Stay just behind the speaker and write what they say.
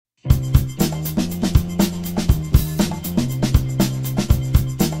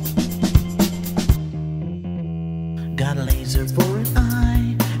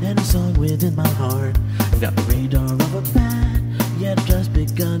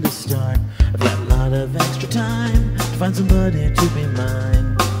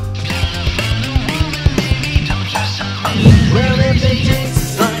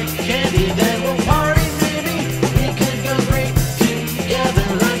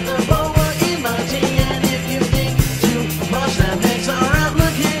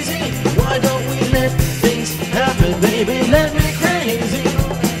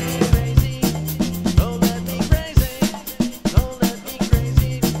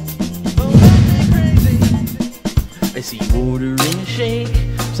ordering a shake.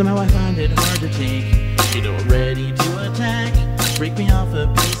 Somehow I find it hard to take. Get all ready to attack. Break me off a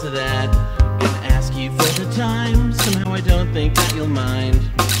piece of that. Gonna ask you for the time. Somehow I don't think that you'll mind.